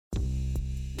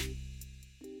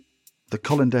The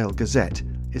Colindale Gazette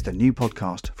is the new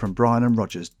podcast from Brian and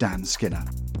Roger's Dan Skinner.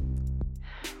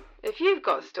 If you've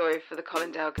got a story for the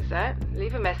Colindale Gazette,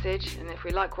 leave a message, and if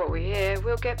we like what we hear,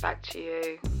 we'll get back to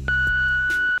you.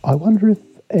 I wonder if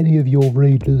any of your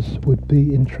readers would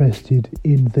be interested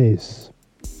in this.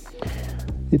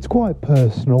 It's quite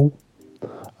personal.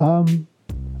 I've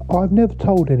never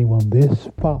told anyone this,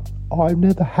 but I've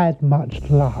never had much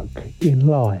luck in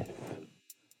life.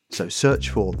 So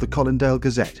search for The Colindale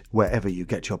Gazette wherever you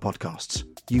get your podcasts.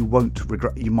 You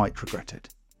might regret it.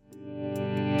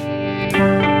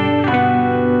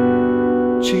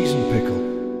 Cheese and pickle.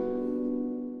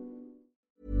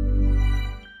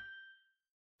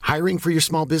 Hiring for your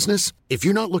small business? If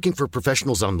you're not looking for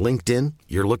professionals on LinkedIn,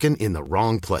 you're looking in the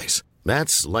wrong place.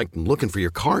 That's like looking for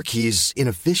your car keys in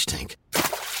a fish tank.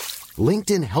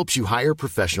 LinkedIn helps you hire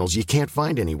professionals you can't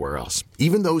find anywhere else,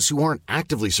 even those who aren't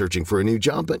actively searching for a new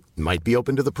job but might be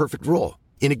open to the perfect role.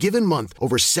 In a given month,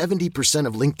 over 70%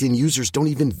 of LinkedIn users don't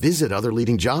even visit other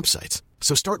leading job sites.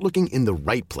 So start looking in the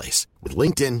right place. With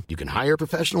LinkedIn, you can hire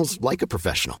professionals like a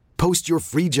professional. Post your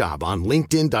free job on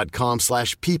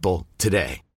linkedin.com/people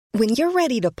today. When you're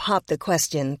ready to pop the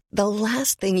question, the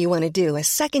last thing you want to do is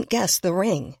second-guess the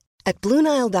ring. At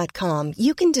BlueNile.com,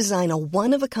 you can design a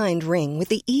one-of-a-kind ring with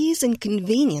the ease and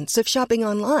convenience of shopping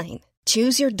online.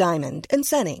 Choose your diamond and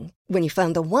setting. When you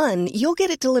find the one, you'll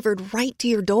get it delivered right to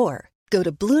your door. Go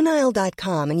to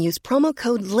BlueNile.com and use promo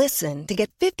code LISTEN to get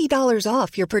 $50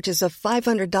 off your purchase of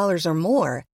 $500 or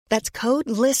more. That's code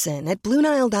LISTEN at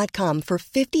BlueNile.com for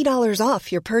 $50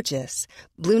 off your purchase.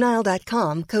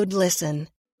 BlueNile.com, code LISTEN.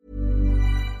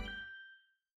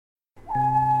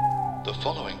 The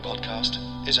following podcast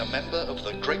is a member of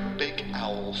the Great Big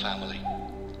Owl family.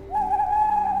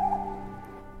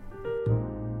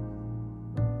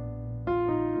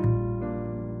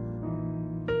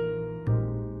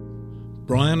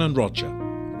 Brian and Roger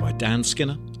by Dan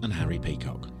Skinner and Harry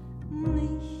Peacock.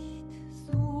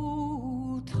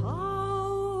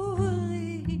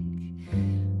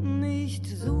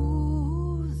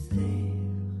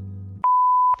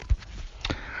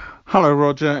 Hello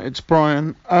Roger, it's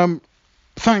Brian.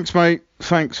 Thanks mate,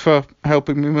 thanks for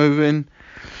helping me move in.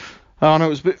 I know it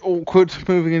was a bit awkward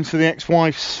moving into the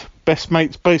ex-wife's best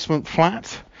mate's basement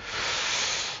flat.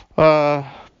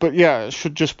 But yeah, it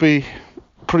should just be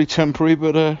pretty temporary,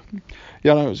 but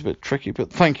yeah, I know it was a bit tricky, but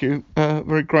thank you,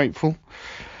 very grateful.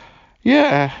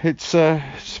 Yeah, it's a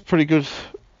pretty good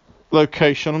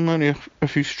location. I'm only a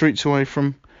few streets away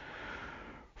from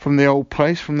the old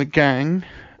place, from the gang.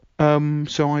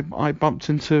 So I bumped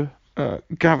into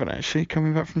Gavin actually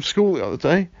coming back from school the other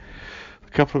day, a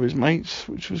couple of his mates,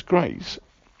 which was great.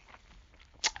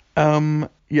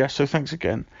 Yeah, so thanks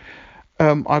again.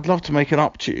 I'd love to make it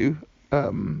up to you.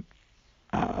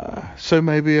 So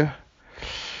maybe a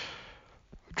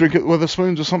drink at the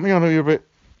Wetherspoons or something. I know you're a bit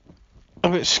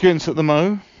skint at the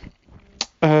mo.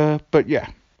 But yeah,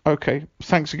 okay.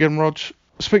 Thanks again, Rog.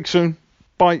 Speak soon.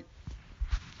 Bye.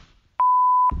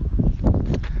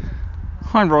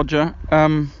 Hi, Roger.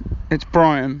 It's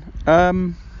Brian.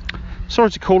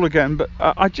 Sorry to call again, but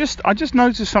I just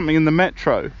noticed something in the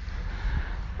metro.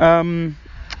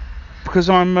 Because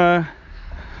I'm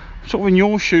sort of in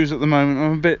your shoes at the moment.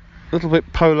 I'm a little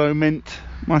bit polo mint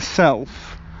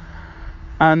myself,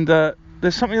 and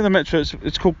there's something in the metro.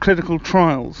 It's called clinical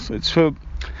trials. It's for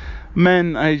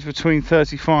men aged between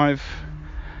 35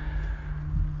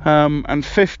 and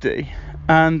 50,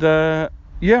 and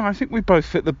yeah, I think we both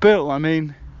fit the bill. I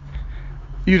mean,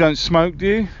 you don't smoke, do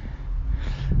you?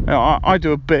 I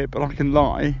do a bit, but I can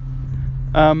lie.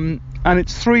 And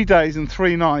it's 3 days and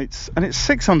 3 nights, and it's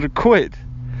 600 quid.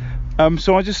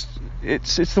 So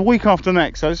it's the week after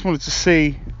next. I just wanted to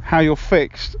see how you're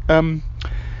fixed. So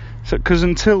because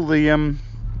until the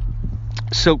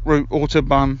Silk Route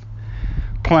Autobahn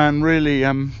plan really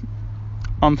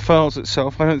unfurls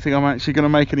itself, I don't think I'm actually going to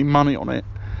make any money on it.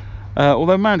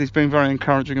 Although Mandy's been very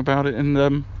encouraging about it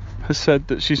and has said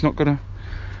that she's not going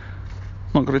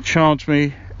to charge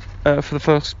me for the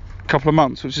first couple of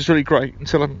months, which is really great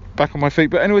until I'm back on my feet.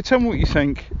 But anyway, tell me what you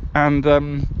think,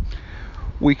 and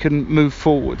we can move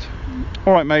forward.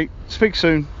 All right, mate. Speak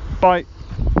soon. Bye.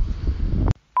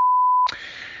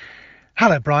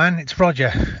 Hello, Brian. It's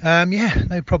Roger. Yeah,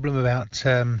 no problem about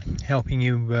helping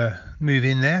you move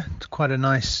in there. It's quite a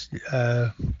nice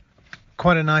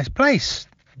place.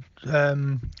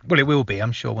 Well, it will be,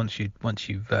 I'm sure, once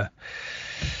you've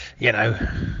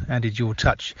added your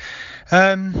touch.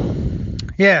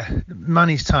 Yeah,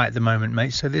 money's tight at the moment,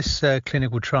 mate. So this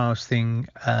clinical trials thing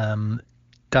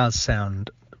does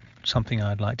sound something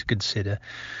I'd like to consider.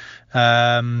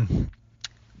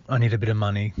 I need a bit of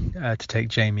money to take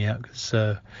Jamie out, because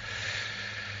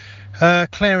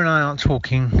Claire and I aren't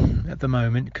talking at the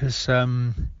moment, because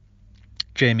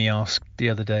Jamie asked the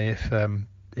other day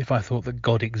if I thought that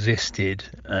God existed,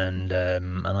 and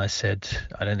I said,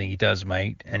 I don't think he does,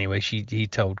 mate. Anyway, he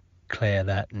told Claire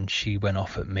that, and she went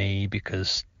off at me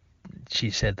because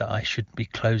she said that I should be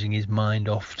closing his mind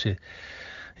off to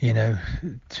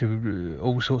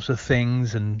all sorts of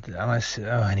things, and I said,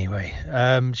 anyway,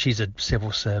 she's a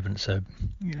civil servant, so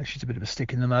she's a bit of a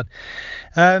stick in the mud.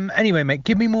 Anyway, mate,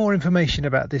 give me more information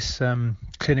about this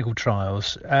clinical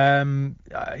trials.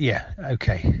 Yeah,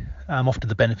 okay, I'm off to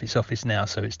the benefits office now,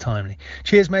 so it's timely.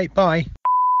 Cheers, mate. Bye.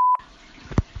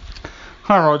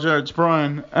 Hi, Roger. It's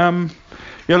Brian.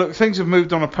 Yeah, look, things have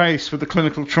moved on apace with the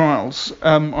clinical trials.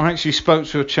 I actually spoke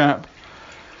to a chap,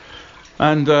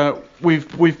 and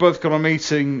we've both got a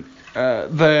meeting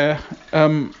there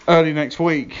early next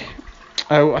week.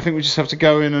 I think we just have to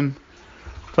go in and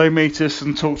they meet us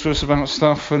and talk to us about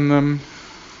stuff, and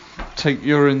take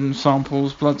urine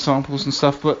samples, blood samples and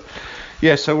stuff. But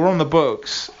yeah, so we're on the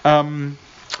books. So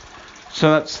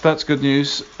that's good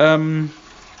news. So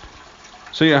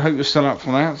yeah, I hope you're still up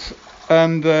for that.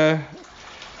 And I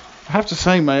have to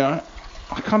say, mate, I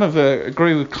kind of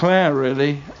agree with Claire,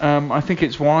 really. I think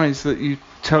it's wise that you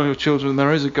tell your children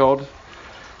there is a God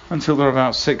until they're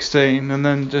about 16, and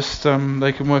then just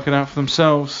they can work it out for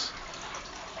themselves.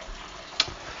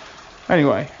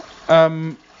 Anyway,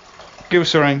 give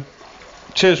us a ring.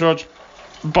 Cheers, Rog.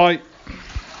 Bye.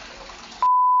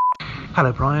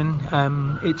 Hello, Brian.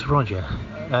 It's Roger.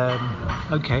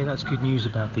 Okay, that's good news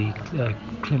about the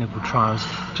clinical trials.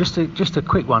 Just a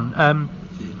quick one.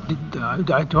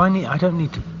 Do I need? I don't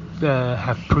need to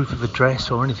have proof of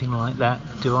address or anything like that,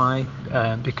 do I?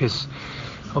 Because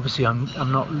obviously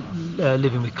I'm not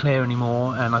living with Claire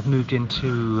anymore, and I've moved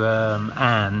into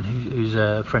Anne, who's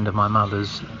a friend of my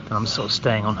mother's, and I'm sort of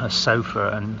staying on her sofa,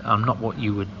 and I'm not what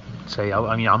you would say.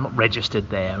 I mean, I'm not registered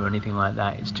there or anything like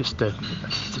that. It's just a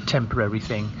temporary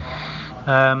thing.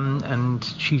 And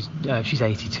she's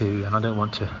 82, and I don't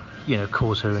want to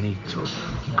cause her any sort of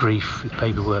grief with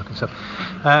paperwork and stuff.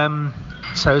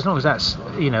 So as long as that's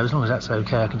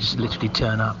okay, I can just literally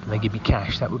turn up and they give me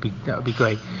cash. That would be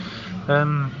great.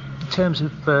 In terms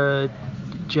of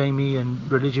Jamie and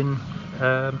religion,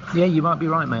 yeah, you might be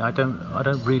right, mate. I don't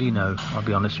really know. I'll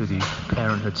be honest with you.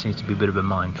 Parenthood seems to be a bit of a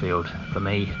minefield for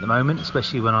me at the moment,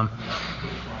 especially when I'm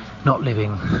not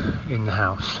living in the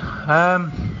house.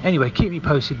 Anyway, keep me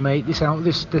posted, mate.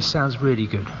 This sounds really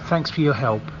good. Thanks for your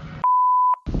help.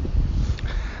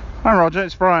 Hi, Roger.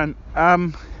 It's Brian.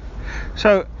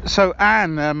 So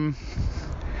Anne,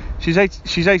 she's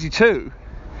 82,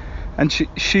 and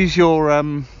she's your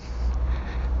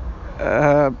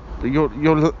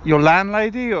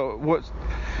landlady, or what?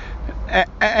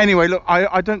 Anyway, look,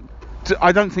 I don't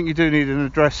think you do need an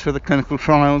address for the clinical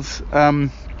trials.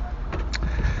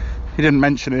 He didn't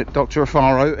mention it, Dr.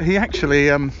 Afaro. He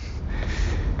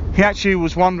actually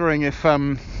was wondering if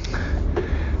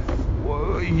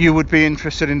you would be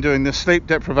interested in doing the sleep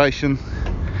deprivation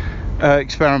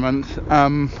experiment,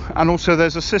 and also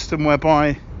there's a system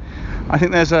whereby I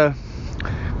think there's a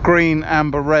green,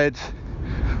 amber, red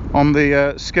on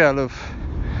the scale of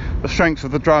the strength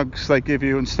of the drugs they give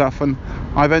you and stuff, and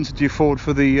I've entered you forward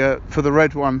for the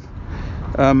red one,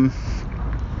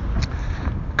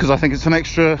 because I think it's an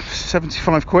extra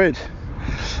 75 quid,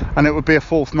 and it would be a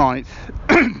fourth night.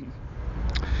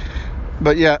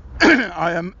 But yeah,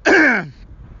 I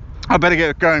better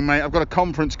get going, mate. I've got a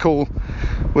conference call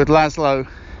with Laszlo,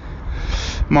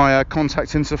 my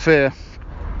contact in Sofia.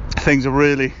 Things are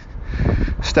really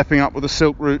stepping up with the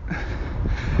Silk Route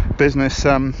business.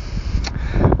 I'm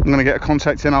going to get a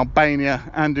contact in Albania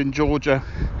and in Georgia,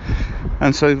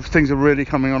 and so things are really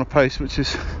coming on a pace, which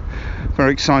is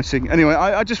very exciting. Anyway,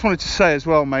 I just wanted to say as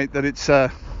well, mate, that it's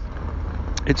a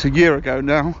year ago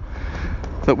now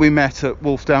that we met at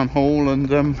Wolfdown Hall,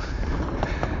 and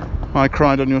I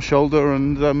cried on your shoulder,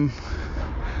 and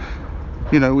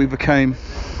we became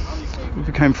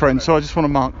friends. So I just want to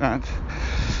mark that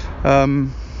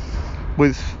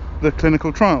with the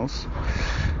clinical trials.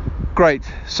 Great.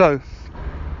 So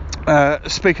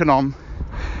speaking on,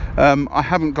 I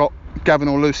haven't got Gavin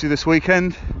or Lucy this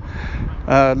weekend.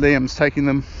 Liam's taking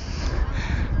them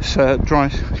dry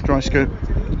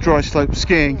slope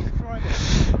skiing,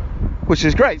 which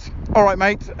is great. All right,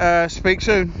 mate. Speak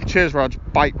soon. Cheers, Rog.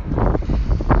 Bye.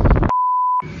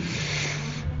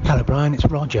 Hello, Brian. It's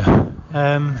Roger.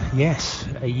 Yes,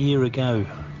 a year ago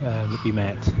that we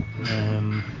met.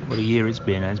 What a year it's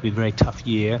been. It's been a very tough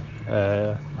year.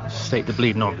 State the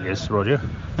bleeding obvious, Roger.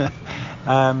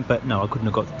 But no, I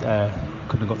couldn't have got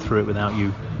couldn't have got through it without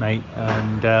you, mate.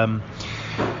 And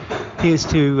here's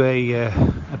to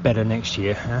a better next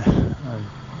year.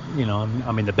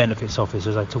 I'm in the benefits office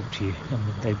as I talk to you, and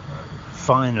they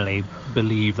finally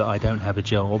believe that I don't have a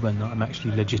job and that I'm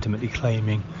actually legitimately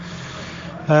claiming.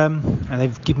 And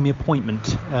they've given me an appointment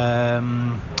to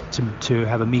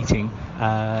have a meeting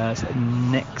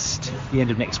the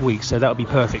end of next week. So that'll be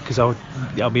perfect, because I'll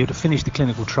be able to finish the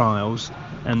clinical trials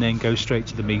and then go straight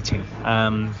to the meeting.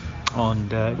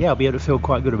 I'll be able to feel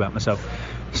quite good about myself.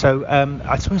 So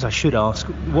I suppose I should ask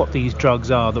what these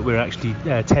drugs are that we're actually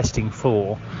testing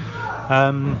for.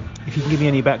 If you can give me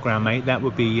any background, mate, that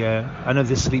would be... I know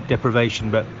there's sleep deprivation,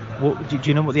 but do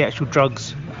you know what the actual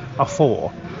drugs are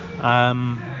for?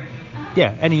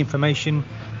 Any information,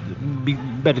 be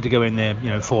better to go in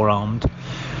there, forearmed.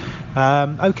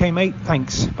 Okay, mate,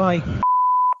 thanks. Bye.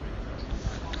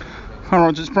 Hi,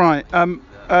 Roger, it's Brian.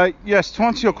 Yes, to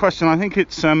answer your question, I think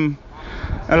it's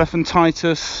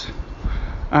elephantitis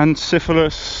and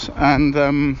syphilis, and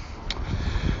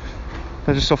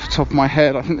they're just off the top of my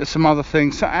head. I think there's some other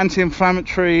things. So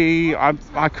anti-inflammatory, I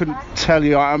couldn't tell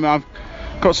you. I mean, I've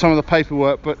got some of the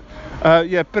paperwork, but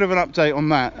bit of an update on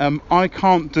that. I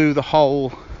can't do the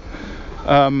whole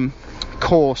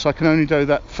course. I can only do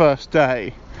that first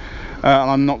day, and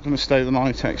I'm not going to stay the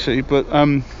night actually. But I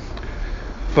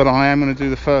am going to do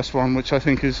the first one, which I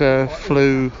think is a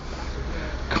flu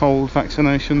cold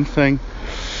vaccination thing.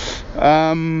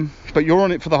 But you're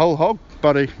on it for the whole hog,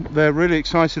 buddy. They're really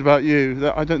excited about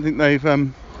you. I don't think they've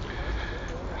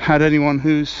had anyone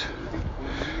who's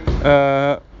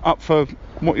up for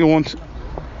what you want.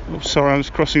 Oh, sorry, I was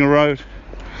crossing a road.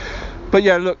 But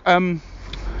yeah, look,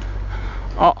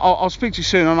 I'll speak to you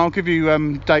soon, and I'll give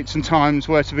you dates and times,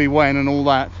 where to be when, and all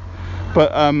that.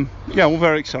 But all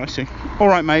very exciting. All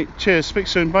right, mate. Cheers. Speak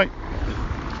soon. Bye.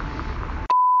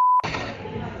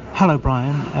 Hello,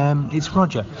 Brian. It's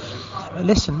Roger.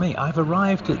 Listen, mate, I've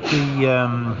arrived at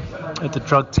the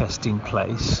drug testing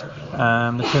place,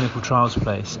 the clinical trials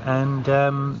place, and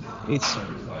it's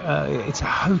a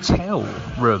hotel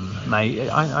room, mate.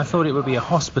 I thought it would be a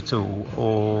hospital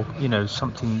or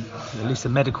something, at least a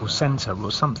medical centre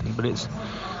or something, but it's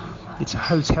a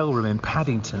hotel room in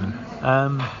Paddington.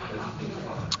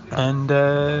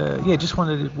 Just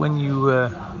wondered when you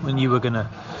were gonna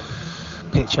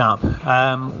pitch up.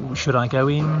 Should I go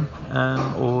in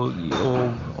or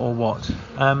what?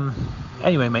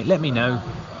 Anyway, mate, let me know.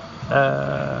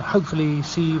 Hopefully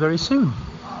see you very soon.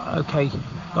 Okay,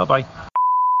 bye.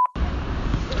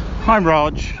 Hi,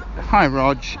 Rog.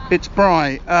 It's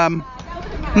Bri.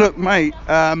 Look, mate.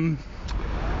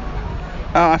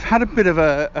 I've had a bit of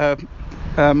a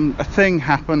thing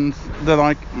happen that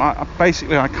I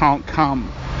can't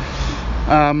come.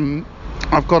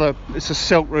 It's a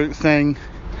Silk Route thing.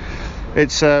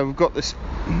 It's we've got this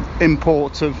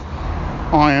import of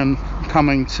iron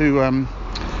coming to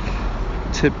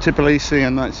Tbilisi,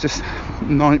 and it's just a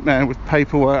nightmare with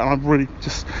paperwork, and I've really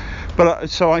just...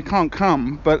 so I can't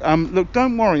come. But look,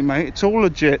 don't worry, mate, it's all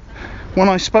legit. When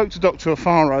I spoke to Dr.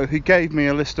 Afaro, he gave me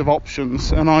a list of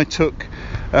options, and I took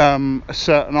a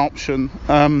certain option,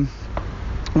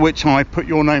 which I put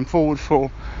your name forward for.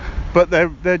 But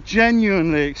they're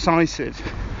genuinely excited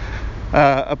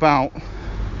about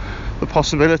the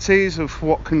possibilities of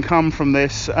what can come from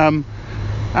this. So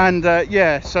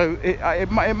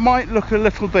it might look a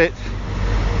little bit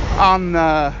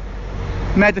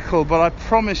medical, but I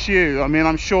promise you, I mean,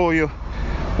 I'm sure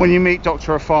when you meet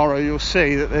Dr. Afaro, you'll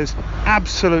see that there's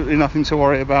absolutely nothing to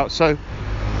worry about. So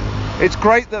it's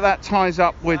great that ties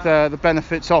up with the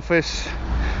benefits office,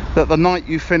 that the night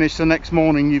you finish, the next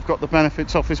morning you've got the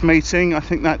benefits office meeting. I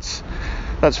think that's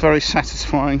very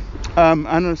satisfying,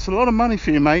 and it's a lot of money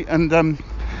for you, mate, and I'm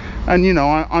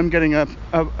getting a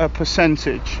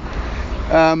percentage,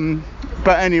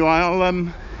 but anyway,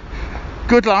 I'll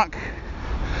good luck,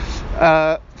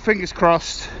 fingers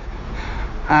crossed,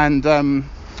 and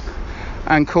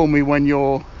call me when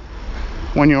you're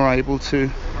able to.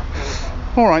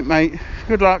 All right, mate,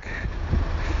 good luck,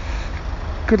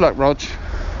 Rog.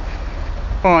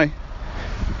 Bye.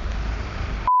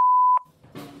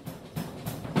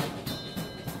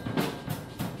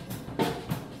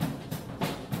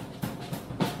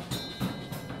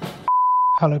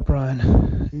 Hello,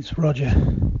 Brian. It's Roger.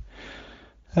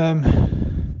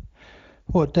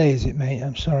 What day is it, mate?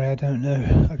 I'm sorry, I don't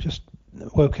know. I've just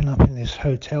woken up in this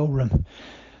hotel room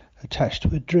attached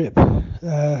to a drip.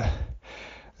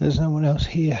 There's no one else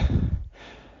here.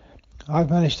 I've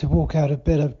managed to walk out of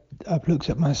bed. I've looked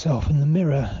at myself in the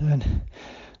mirror, and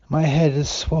my head has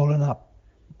swollen up.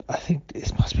 I think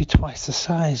it must be twice the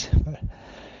size. But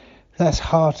that's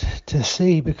hard to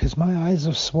see because my eyes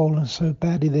have swollen so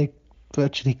badly they're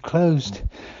virtually closed.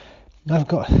 I've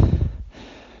got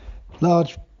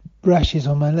large rashes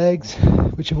on my legs,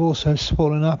 which have also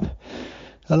swollen up,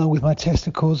 along with my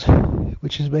testicles,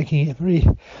 which is making it very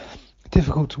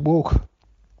difficult to walk.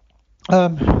 I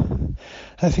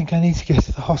think I need to get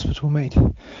to the hospital, mate.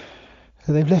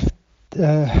 They've left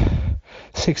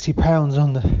 £60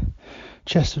 on the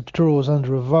chest of drawers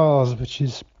under a vase, which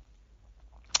is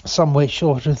some way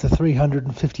short of the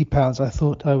 £350 I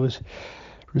thought I was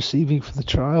receiving for the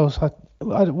trials.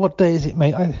 What day is it,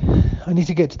 mate? I need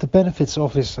to get to the benefits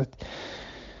office.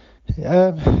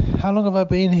 How long have I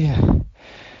been here?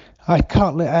 I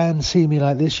can't let Anne see me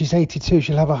like this. She's 82.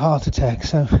 She'll have a heart attack.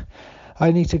 So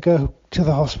I need to go to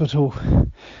the hospital.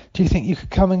 Do you think you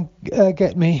could come and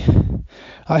get me?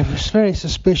 I was very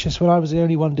suspicious when I was the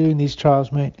only one doing these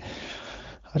trials, mate.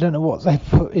 I don't know what they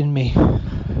put in me.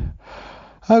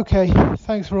 Okay,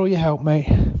 thanks for all your help, mate.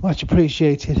 Much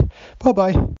appreciated.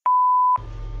 Bye-bye.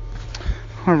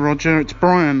 Hi Roger, it's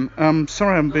Brian.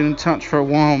 Sorry I haven't been in touch for a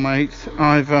while, mate.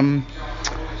 I've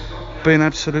been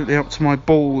absolutely up to my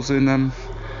balls in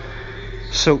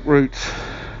Silk Route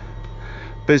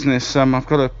business. I've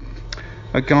got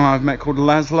a guy I've met called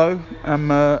Laszlo.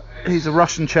 He's a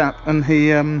Russian chap, and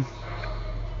he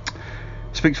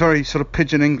speaks very sort of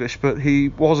pidgin English, but he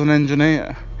was an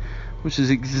engineer, which is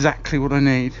exactly what I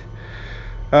need.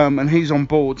 And he's on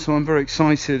board, so I'm very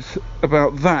excited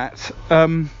about that.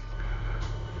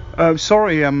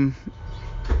 Sorry,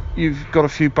 you've got a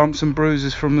few bumps and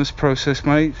bruises from this process,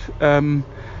 mate.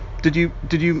 Did you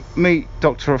meet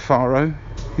Dr. Afaro?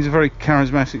 He's a very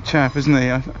charismatic chap, isn't he?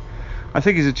 I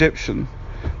think he's Egyptian,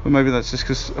 but maybe that's just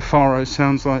because Afaro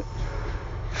sounds like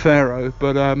Pharaoh.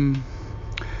 But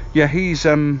yeah, he's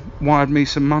wired me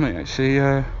some money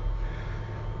actually.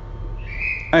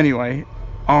 Anyway,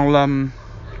 I'll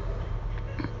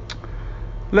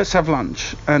let's have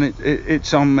lunch, and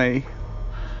it's on me.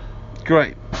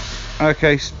 Great.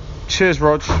 Okay. Cheers,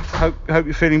 Rog. Hope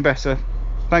you're feeling better.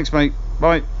 Thanks, mate.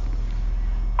 Bye.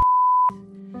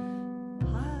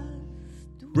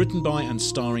 Written by and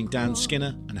starring Dan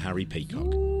Skinner and Harry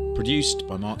Peacock. Produced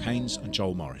by Mark Haynes and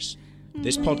Joel Morris.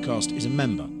 This podcast is a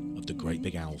member of the Great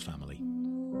Big Owl family.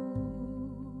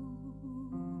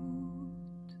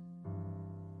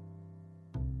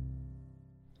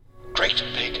 Great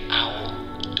Big